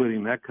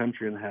 splitting that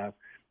country in half.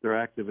 They're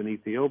active in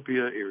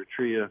Ethiopia,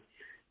 Eritrea,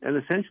 and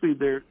essentially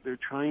they're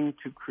trying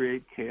to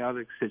create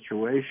chaotic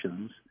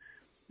situations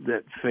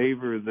that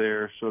favor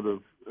their sort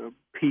of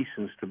peace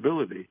and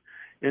stability.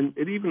 And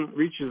it even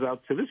reaches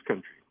out to this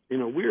country.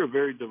 We're a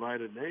very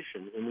divided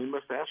nation, and we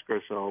must ask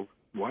ourselves,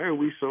 why are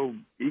we so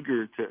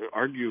eager to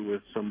argue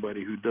with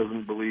somebody who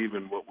doesn't believe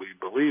in what we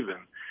believe in?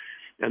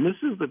 And this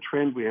is the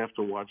trend we have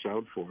to watch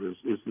out for,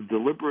 is the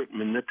deliberate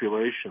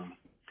manipulation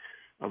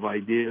of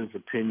ideas,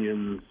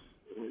 opinions,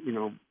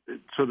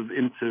 sort of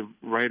into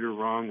right or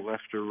wrong,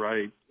 left or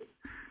right.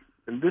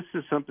 And this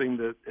is something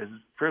that is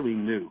fairly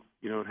new.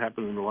 It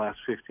happened in the last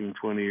 15,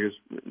 20 years,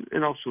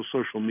 and also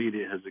social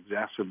media has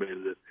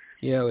exacerbated it.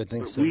 Yeah, I would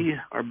think so. We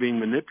are being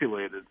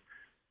manipulated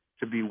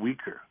to be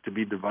weaker, to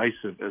be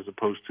divisive, as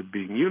opposed to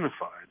being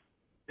unified.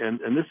 And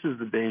this is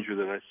the danger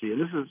that I see.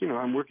 And this is,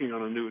 I'm working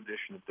on a new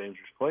edition of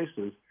Dangerous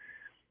Places,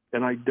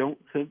 and I don't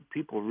think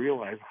people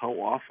realize how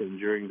often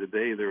during the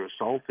day they're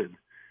assaulted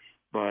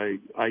by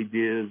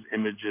ideas,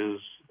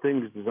 images,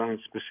 things designed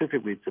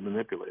specifically to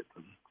manipulate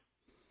them.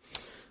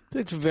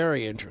 It's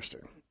very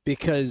interesting.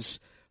 because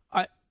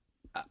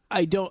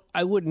I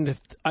wouldn't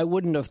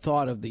have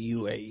thought of the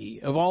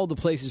UAE of all the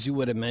places you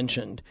would have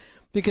mentioned,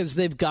 because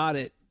they've got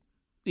it,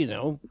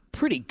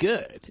 pretty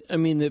good. I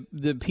mean,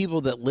 the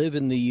people that live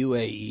in the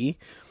UAE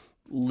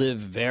live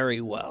very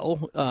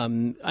well.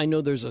 I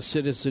know there's a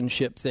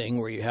citizenship thing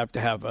where you have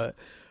to have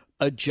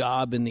a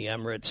job in the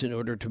Emirates in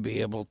order to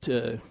be able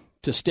to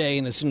stay,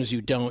 and as soon as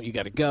you don't, you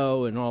got to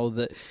go, and all of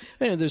that.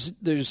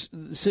 There's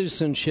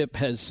citizenship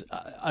has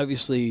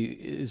obviously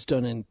is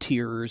done in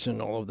tiers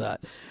and all of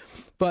that,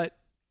 but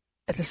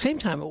at the same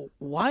time,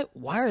 why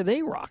are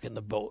they rocking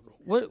the boat?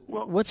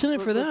 What's in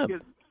it for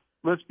them?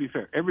 Let's be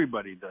fair.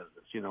 Everybody does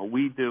this.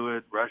 We do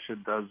it. Russia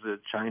does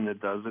it. China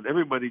does it.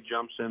 Everybody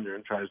jumps in there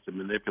and tries to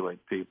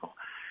manipulate people.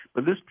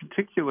 But this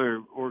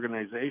particular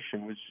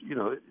organization, which,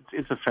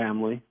 it's a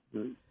family,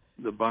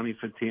 the Bani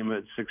Fatima,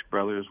 it's 6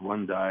 brothers,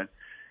 1 died,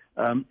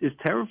 is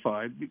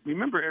terrified.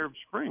 Remember Arab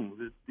Spring,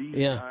 that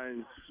these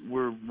guys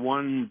were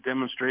one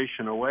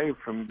demonstration away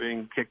from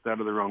being kicked out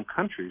of their own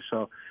country.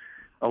 So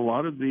a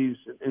lot of these,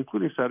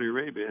 including Saudi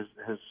Arabia,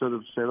 has sort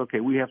of said,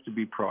 okay, we have to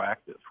be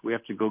proactive. We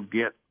have to go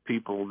get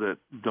people that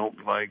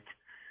don't like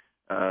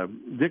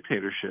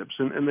dictatorships.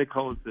 And they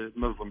call it the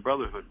Muslim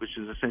Brotherhood, which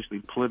is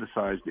essentially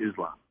politicized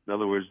Islam. In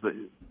other words,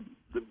 the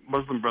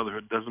Muslim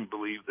Brotherhood doesn't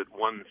believe that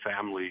one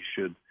family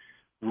should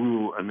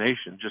rule a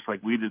nation, just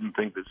like we didn't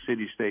think that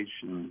city-states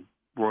and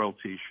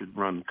royalty should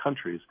run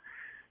countries.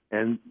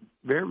 And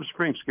Arab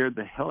Spring scared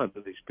the hell out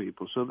of these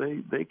people. So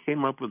they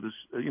came up with this,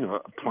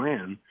 a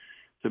plan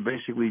to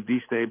basically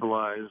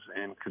destabilize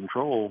and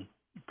control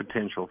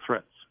potential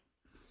threats.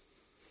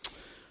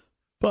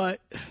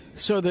 But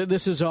so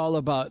this is all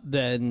about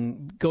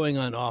then going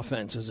on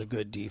offense as a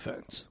good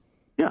defense.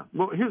 Yeah.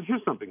 Well,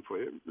 here's something for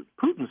you.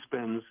 Putin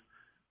spends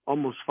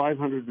almost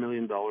 $500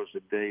 million a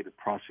day to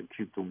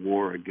prosecute the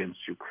war against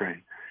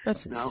Ukraine.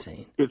 That's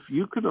insane. Now, if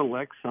you could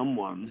elect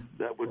someone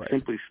that would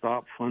simply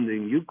stop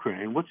funding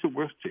Ukraine, what's it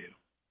worth to you?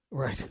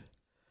 Right.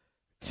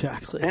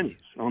 Exactly. Pennies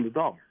on the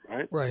dollar,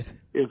 right? Right.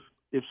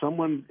 If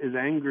someone is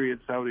angry at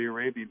Saudi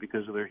Arabia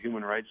because of their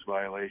human rights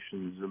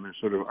violations and their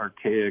sort of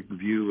archaic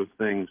view of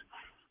things,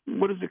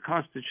 what does it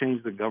cost to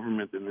change the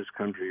government in this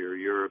country or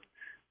Europe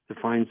to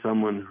find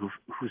someone who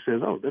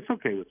says, oh, that's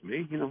okay with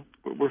me,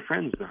 we're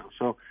friends now.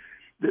 So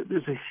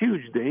there's a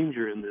huge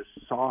danger in this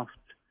soft,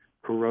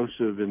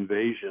 corrosive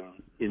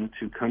invasion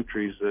into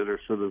countries that are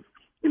sort of,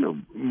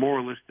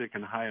 moralistic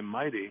and high and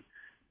mighty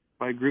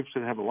by groups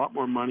that have a lot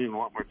more money and a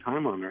lot more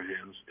time on their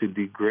hands to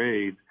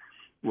degrade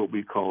what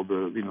we call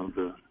the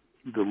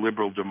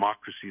liberal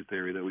democracy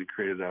theory that we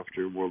created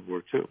after World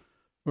War II.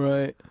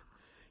 Right.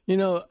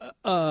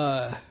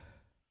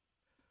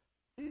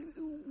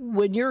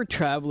 When you're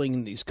traveling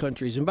in these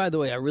countries, and by the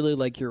way, I really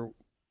like your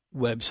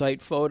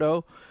website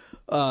photo.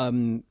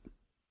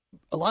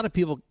 A lot of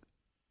people,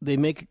 they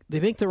make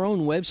their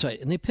own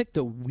website, and they pick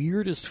the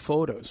weirdest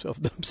photos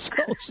of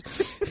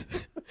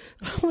themselves.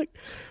 I'm like,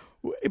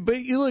 but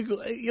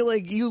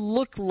you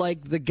look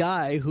like the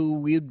guy who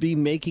would be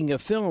making a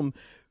film.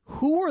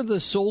 Who are the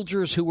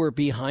soldiers who were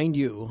behind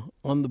you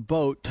on the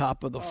boat,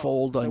 top of the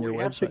fold on your website?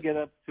 We have to get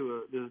up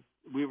to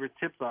we were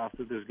tipped off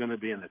that there's going to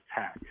be an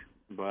attack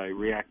by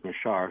Riek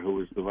Machar, who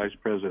was the vice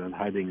president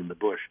hiding in the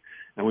bush.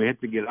 And we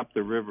had to get up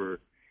the river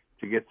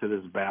to get to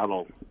this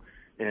battle.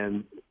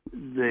 And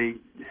they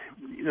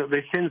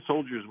send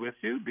soldiers with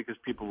you because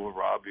people will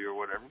rob you or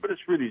whatever, but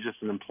it's really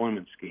just an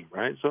employment scheme,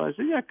 right? So I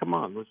said, yeah, come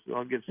on,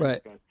 I'll get some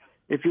guys.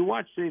 If you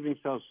watch Saving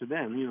South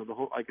Sudan,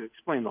 I could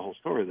explain the whole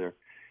story there.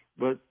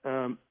 But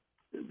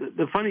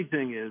the funny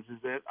thing is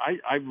that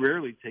I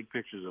rarely take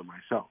pictures of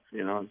myself,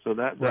 and so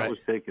that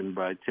was taken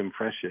by Tim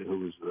Freshet, who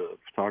was the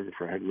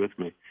photographer I had with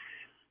me.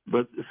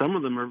 But some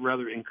of them are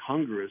rather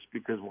incongruous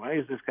because why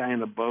is this guy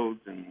in a boat,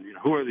 and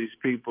who are these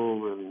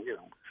people, and et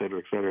cetera,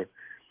 et cetera.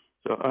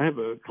 So I have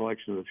a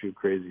collection of a few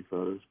crazy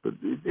photos, but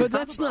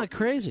that's not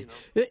crazy.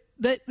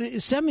 That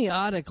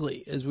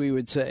semiotically, as we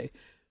would say,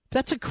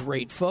 that's a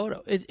great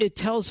photo. It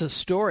tells a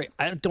story.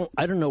 I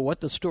don't know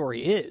what the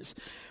story is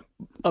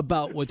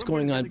about what's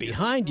going on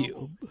behind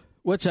you.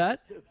 What's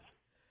that?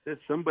 That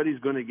somebody's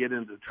going to get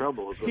into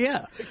trouble.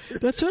 Yeah,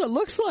 that's what it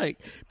looks like.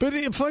 But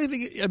the funny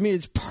thing,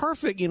 it's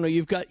perfect.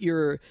 You've got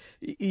your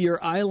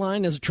eye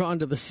line is drawn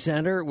to the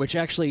center, which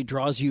actually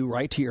draws you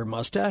right to your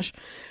mustache.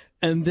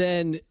 And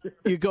then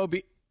you go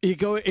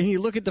and you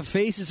look at the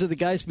faces of the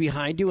guys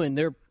behind you, and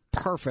they're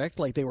perfect,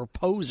 like they were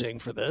posing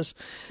for this.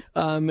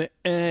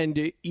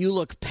 And you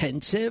look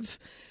pensive,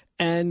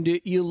 and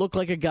you look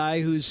like a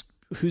guy who's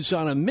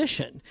on a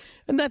mission,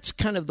 and that's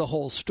kind of the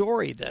whole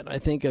story. Then I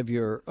think of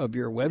your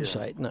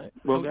website.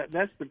 Yeah.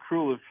 That's the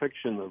cruel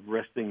fiction of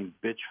resting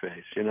bitch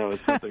face.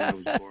 It's something I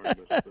was born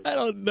with. But, I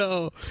don't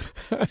know.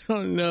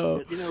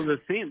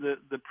 The theme,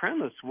 the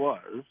premise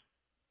was,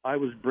 I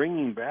was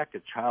bringing back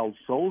a child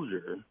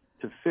soldier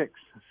to fix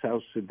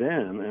South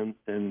Sudan,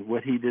 and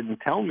what he didn't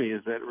tell me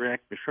is that Riek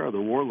Machar,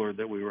 the warlord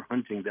that we were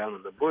hunting down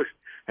in the bush,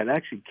 had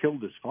actually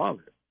killed his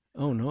father.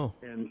 Oh no!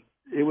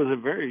 it was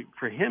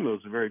for him, it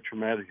was a very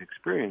traumatic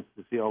experience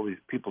to see all these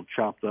people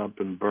chopped up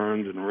and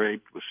burned and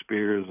raped with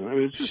spears. And it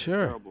was just a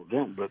terrible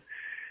event. But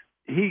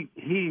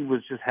he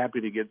was just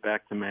happy to get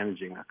back to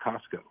managing a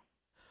Costco.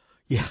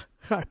 Yeah,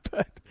 I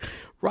bet.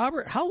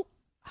 Robert, how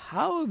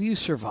have you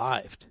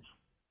survived?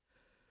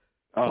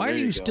 Why are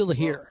you still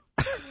here?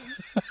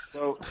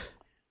 So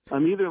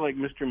I'm either like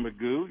Mr.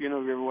 Magoo. You know,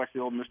 have you ever watched the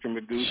old Mr.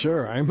 Magoo?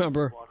 Sure, I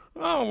remember.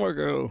 Oh,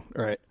 Magoo.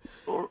 Right.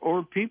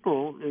 Or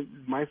people,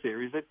 my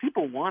theory is that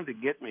people want to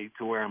get me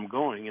to where I'm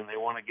going, and they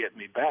want to get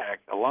me back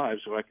alive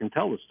so I can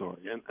tell the story.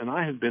 And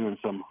I have been in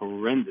some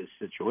horrendous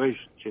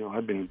situations. You know,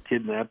 I've been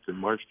kidnapped and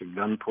marched at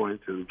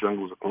gunpoint to the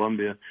jungles of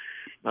Colombia.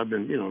 I've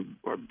been,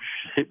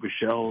 hit with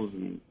shells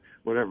and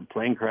whatever,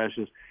 plane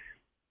crashes.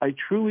 I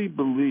truly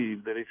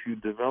believe that if you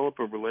develop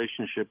a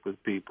relationship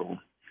with people,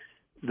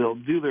 they'll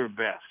do their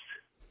best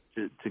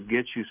to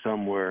get you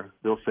somewhere.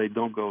 They'll say,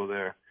 don't go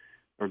there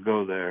or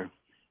go there.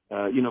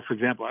 For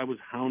example, I was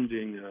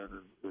hounding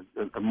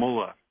a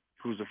mullah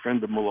who's a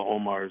friend of Mullah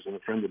Omar's and a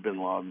friend of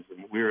bin Laden's,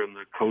 and we were in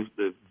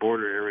the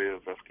border area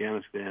of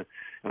Afghanistan,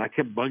 and I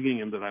kept bugging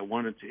him that I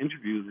wanted to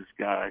interview this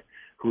guy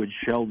who had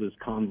shelled his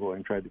convoy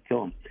and tried to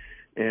kill him.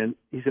 And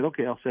he said,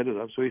 okay, I'll set it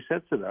up. So he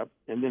sets it up,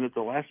 and then at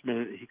the last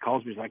minute, he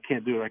calls me and says, I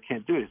can't do it.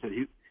 He said,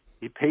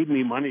 he paid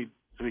me money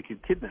so he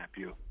could kidnap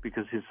you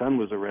because his son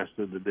was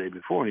arrested the day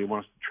before, and he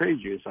wants to trade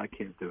you, so I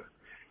can't do it.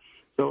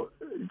 So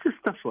just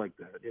stuff like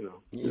that,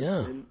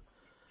 Yeah. And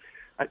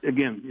I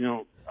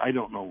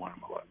don't know when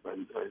I'm alive.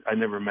 I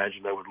never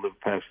imagined I would live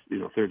past,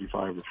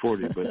 35 or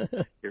 40, but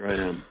here I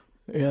am.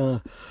 Yeah.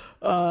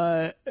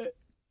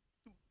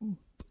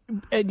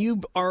 And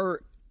you are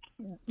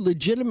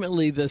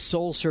legitimately the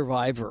sole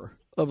survivor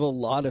of a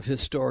lot of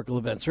historical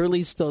events, or at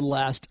least the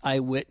last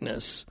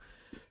eyewitness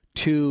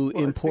to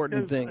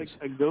important things.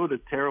 I go to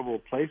terrible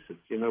places,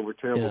 where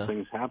terrible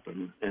things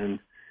happen. And,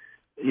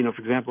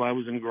 for example, I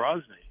was in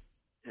Grozny,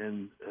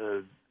 and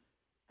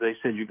they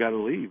said, you got to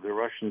leave. The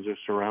Russians are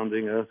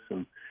surrounding us,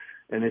 and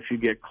if you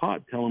get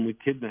caught, tell them we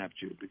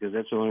kidnapped you, because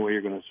that's the only way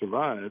you're going to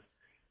survive.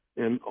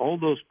 And all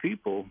those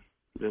people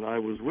that I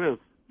was with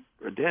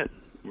are dead.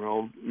 We're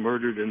all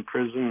murdered in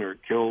prison or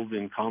killed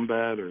in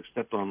combat or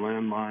stepped on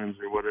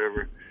landmines or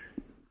whatever.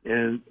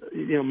 And,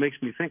 it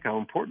makes me think how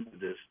important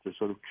it is to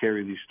sort of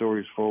carry these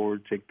stories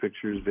forward, take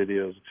pictures,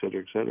 videos, et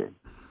cetera, et cetera.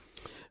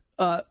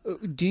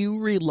 Do you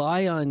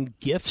rely on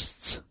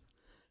gifts?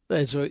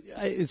 It's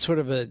sort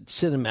of a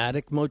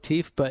cinematic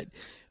motif, but,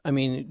 I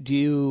mean, do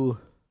you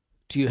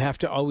have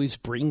to always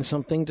bring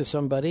something to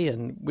somebody?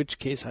 In which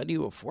case, how do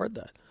you afford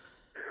that?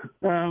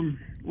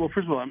 Well,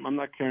 first of all, I'm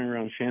not carrying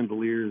around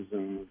chandeliers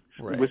and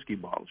whiskey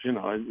bottles,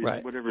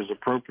 whatever is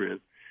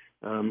appropriate.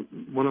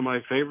 One of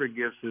my favorite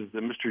gifts is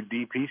the Mr.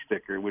 DP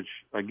sticker, which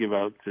I give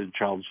out to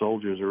child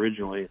soldiers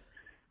originally,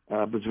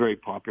 but it's very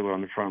popular on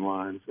the front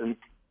lines. And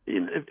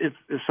if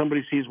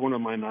somebody sees one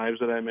of my knives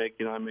that I make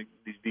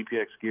these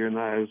DPX gear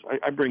knives,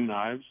 I bring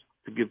knives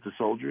to give to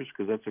soldiers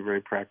because that's a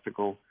very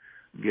practical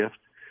gift.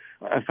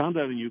 I found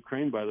out in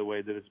Ukraine, by the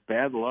way, that it's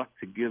bad luck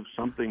to give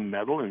something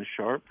metal and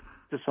sharp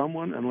to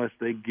someone unless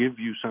they give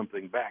you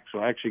something back. So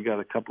I actually got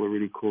a couple of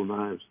really cool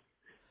knives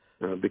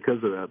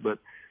because of that. But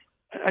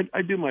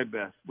I do my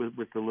best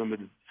with the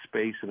limited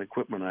space and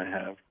equipment I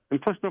have. And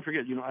plus, don't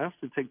forget, I have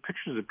to take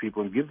pictures of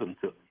people and give them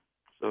to them.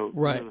 So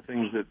one of the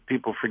things that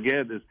people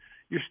forget is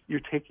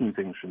you're taking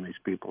things from these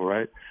people,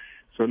 right?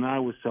 So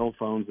now with cell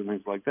phones and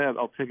things like that,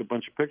 I'll take a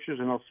bunch of pictures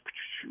and I'll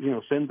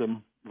send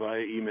them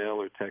via email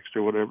or text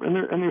or whatever, and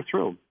they're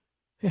thrilled.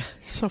 Yeah,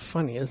 it's so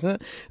funny, isn't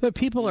it? That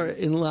people are,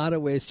 in a lot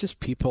of ways, just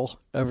people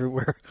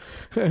everywhere.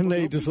 And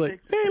they just like,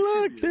 hey,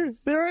 look,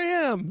 there I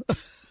am.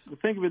 Well,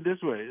 think of it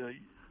this way.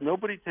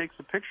 Nobody takes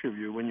a picture of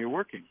you when you're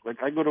working.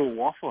 Like, I go to a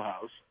Waffle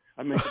House.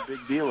 I make a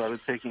big deal out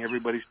of taking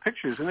everybody's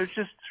pictures, and they're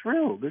just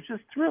thrilled. They're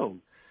just thrilled.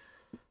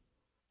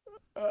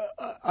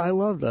 I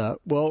love that.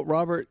 Well,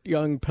 Robert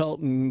Young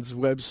Pelton's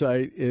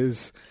website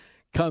is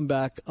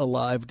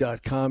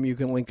comebackalive.com. You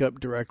can link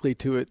up directly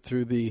to it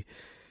through the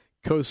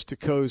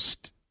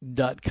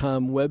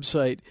coast-to-coast.com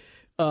website.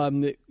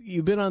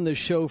 You've been on the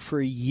show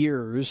for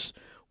years.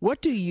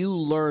 What do you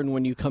learn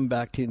when you come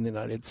back to the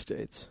United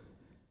States?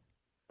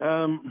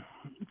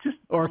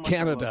 Or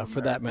Canada,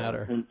 for that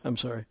matter. I'm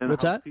sorry.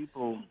 What's that?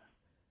 People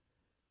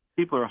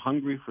are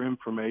hungry for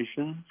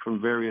information from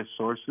various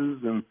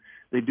sources, and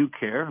they do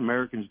care.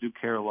 Americans do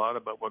care a lot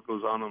about what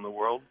goes on in the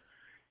world.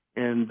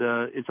 And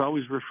it's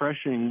always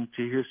refreshing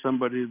to hear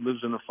somebody who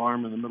lives on a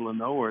farm in the middle of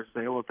nowhere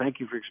say, well, thank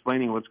you for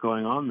explaining what's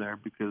going on there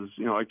because,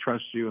 I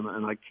trust you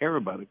and I care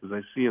about it because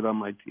I see it on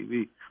my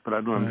TV, but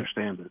I don't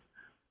understand it.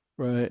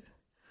 Right.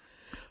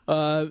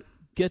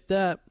 Get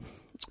that.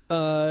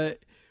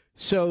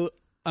 So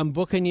I'm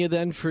booking you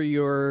then for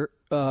your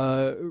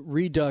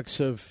redux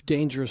of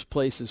dangerous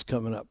places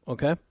coming up,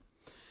 okay?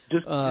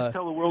 Just tell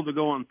the world to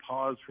go on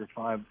pause for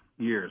 5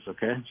 years,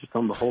 okay? Just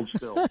tell them to hold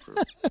still.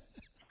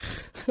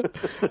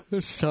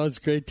 This sounds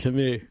great to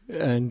me.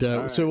 And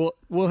so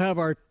we'll have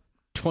our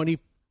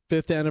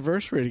 25th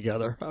anniversary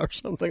together or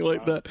something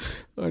like that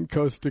on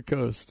Coast to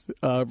Coast.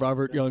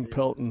 Robert Young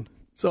Pelton.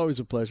 It's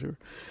always a pleasure.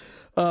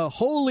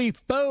 Holy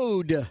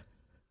Fode.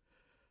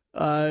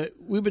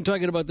 We've been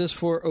talking about this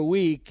for a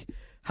week,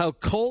 how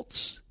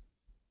cults,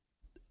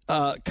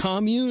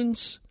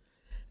 communes,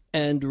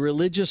 and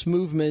religious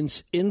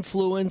movements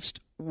influenced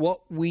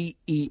what we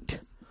eat.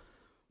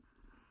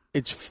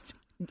 It's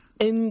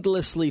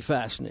endlessly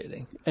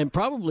fascinating and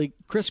probably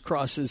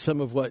crisscrosses some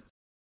of what